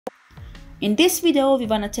In this video, we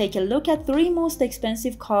wanna take a look at 3 most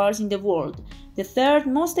expensive cars in the world. The third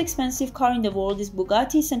most expensive car in the world is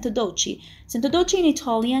Bugatti Centodocci. Centodocci in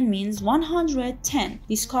Italian means 110.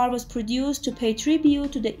 This car was produced to pay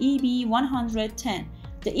tribute to the EB110.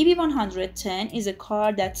 The EB110 is a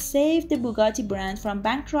car that saved the Bugatti brand from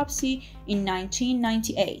bankruptcy in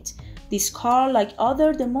 1998. This car, like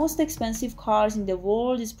the most expensive cars in the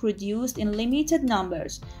world, is produced in limited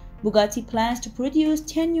numbers. Bugatti plans to produce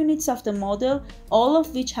 10 units of the model, all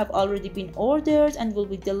of which have already been ordered and will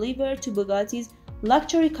be delivered to Bugatti's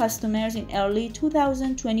luxury customers in early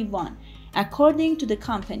 2021, according to the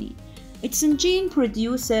company. Its engine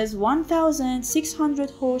produces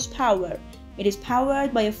 1,600 horsepower. It is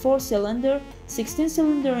powered by a 4-cylinder,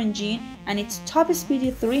 16-cylinder engine, and its top speed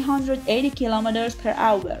is 380 km per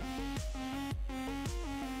hour.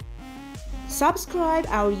 Subscribe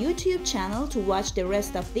our YouTube channel to watch the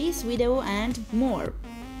rest of this video and more.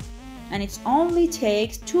 And it only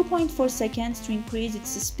takes 2.4 seconds to increase its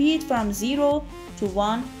speed from 0 to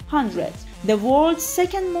 100. The world's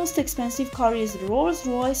second most expensive car is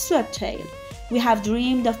Rolls-Royce Sweptail. We have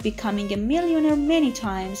dreamed of becoming a millionaire many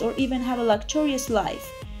times, or even have a luxurious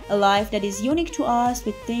life. A life that is unique to us,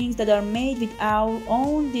 with things that are made with our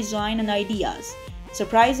own design and ideas.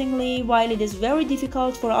 Surprisingly, while it is very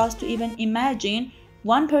difficult for us to even imagine,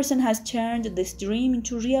 one person has turned this dream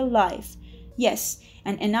into real life. Yes,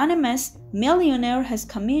 an anonymous millionaire has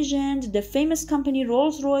commissioned the famous company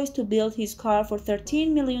Rolls-Royce to build his car for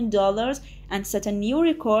 $13 million and set a new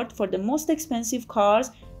record for the most expensive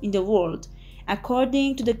cars in the world.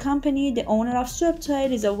 According to the company, the owner of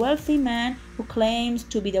Sweptail is a wealthy man who claims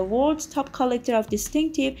to be the world's top collector of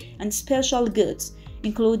distinctive and special goods,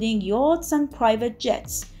 including yachts and private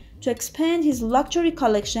jets. To expand his luxury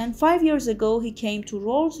collection, 5 years ago he came to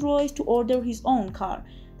Rolls-Royce to order his own car.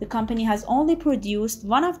 The company has only produced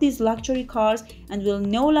one of these luxury cars and will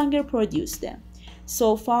no longer produce them.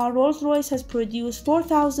 So far, Rolls-Royce has produced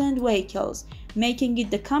 4,000 vehicles, making it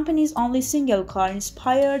the company's only single car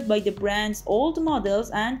inspired by the brand's old models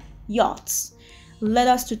and yachts. Let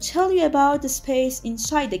us to tell you about the space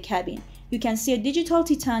inside the cabin. You can see a digital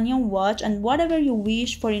titanium watch and whatever you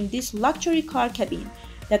wish for in this luxury car cabin.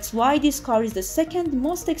 That's why this car is the second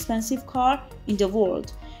most expensive car in the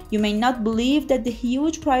world. You may not believe that the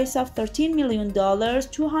huge price of $13 million,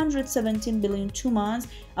 217 billion 2 months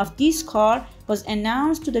of this car was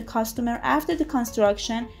announced to the customer after the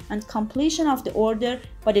construction and completion of the order,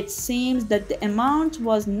 but it seems that the amount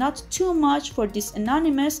was not too much for this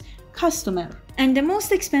anonymous customer. And the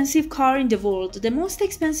most expensive car in the world. The most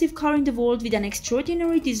expensive car in the world with an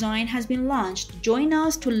extraordinary design has been launched. Join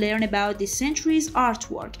us to learn about this century's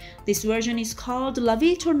artwork. This version is called La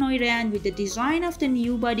Vie Tournoire, and with the design of the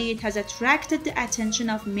new body, it has attracted the attention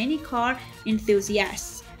of many car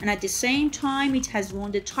enthusiasts. And at the same time, it has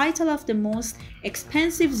won the title of the most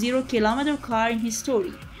expensive 0-kilometer car in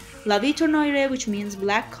history. La Vie Tournoire, which means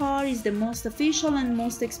black car, is the most official and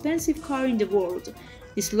most expensive car in the world.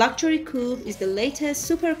 This luxury coupe is the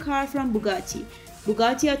latest supercar from Bugatti.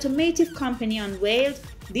 Bugatti Automotive Company unveiled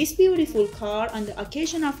this beautiful car on the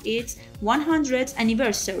occasion of its 100th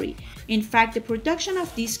anniversary. In fact, the production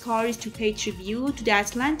of this car is to pay tribute to the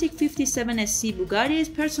Atlantic 57 SC Bugatti's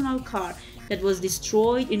personal car that was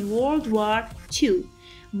destroyed in World War II.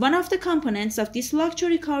 One of the components of this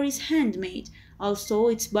luxury car is handmade. Also,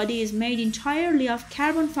 its body is made entirely of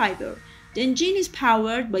carbon fiber. The engine is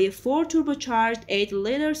powered by a 4-turbocharged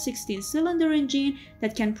 8-liter 16-cylinder engine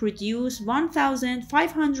that can produce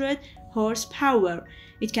 1,500 horsepower.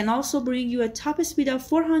 It can also bring you a top speed of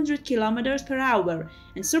 400 km per hour,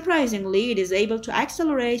 and surprisingly, it is able to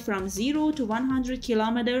accelerate from 0 to 100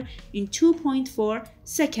 km in 2.4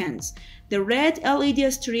 seconds. The red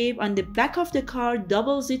LED strip on the back of the car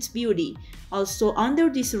doubles its beauty. Also, under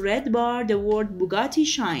this red bar, the word Bugatti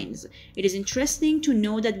shines. It is interesting to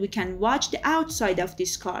know that we can watch the outside of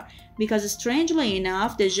this car, because strangely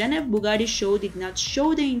enough, the Genève Bugatti show did not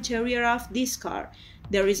show the interior of this car.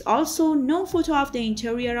 There is also no photo of the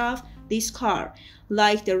interior of this car.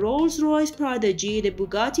 Like the Rolls-Royce Prodigy, the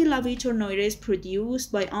Bugatti La Vie Tournoire is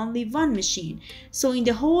produced by only one machine. So in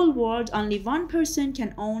the whole world, only one person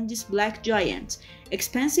can own this black giant.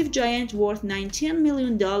 Expensive giant worth $19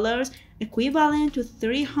 million, equivalent to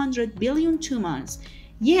 300 billion 2 months.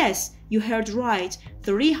 Yes, you heard right,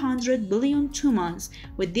 300 billion 2 months.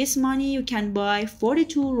 With this money, you can buy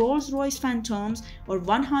 42 Rolls-Royce Phantoms, or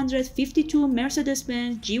 152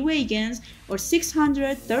 Mercedes-Benz G-Wagons, or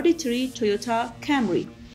 633 Toyota Camry.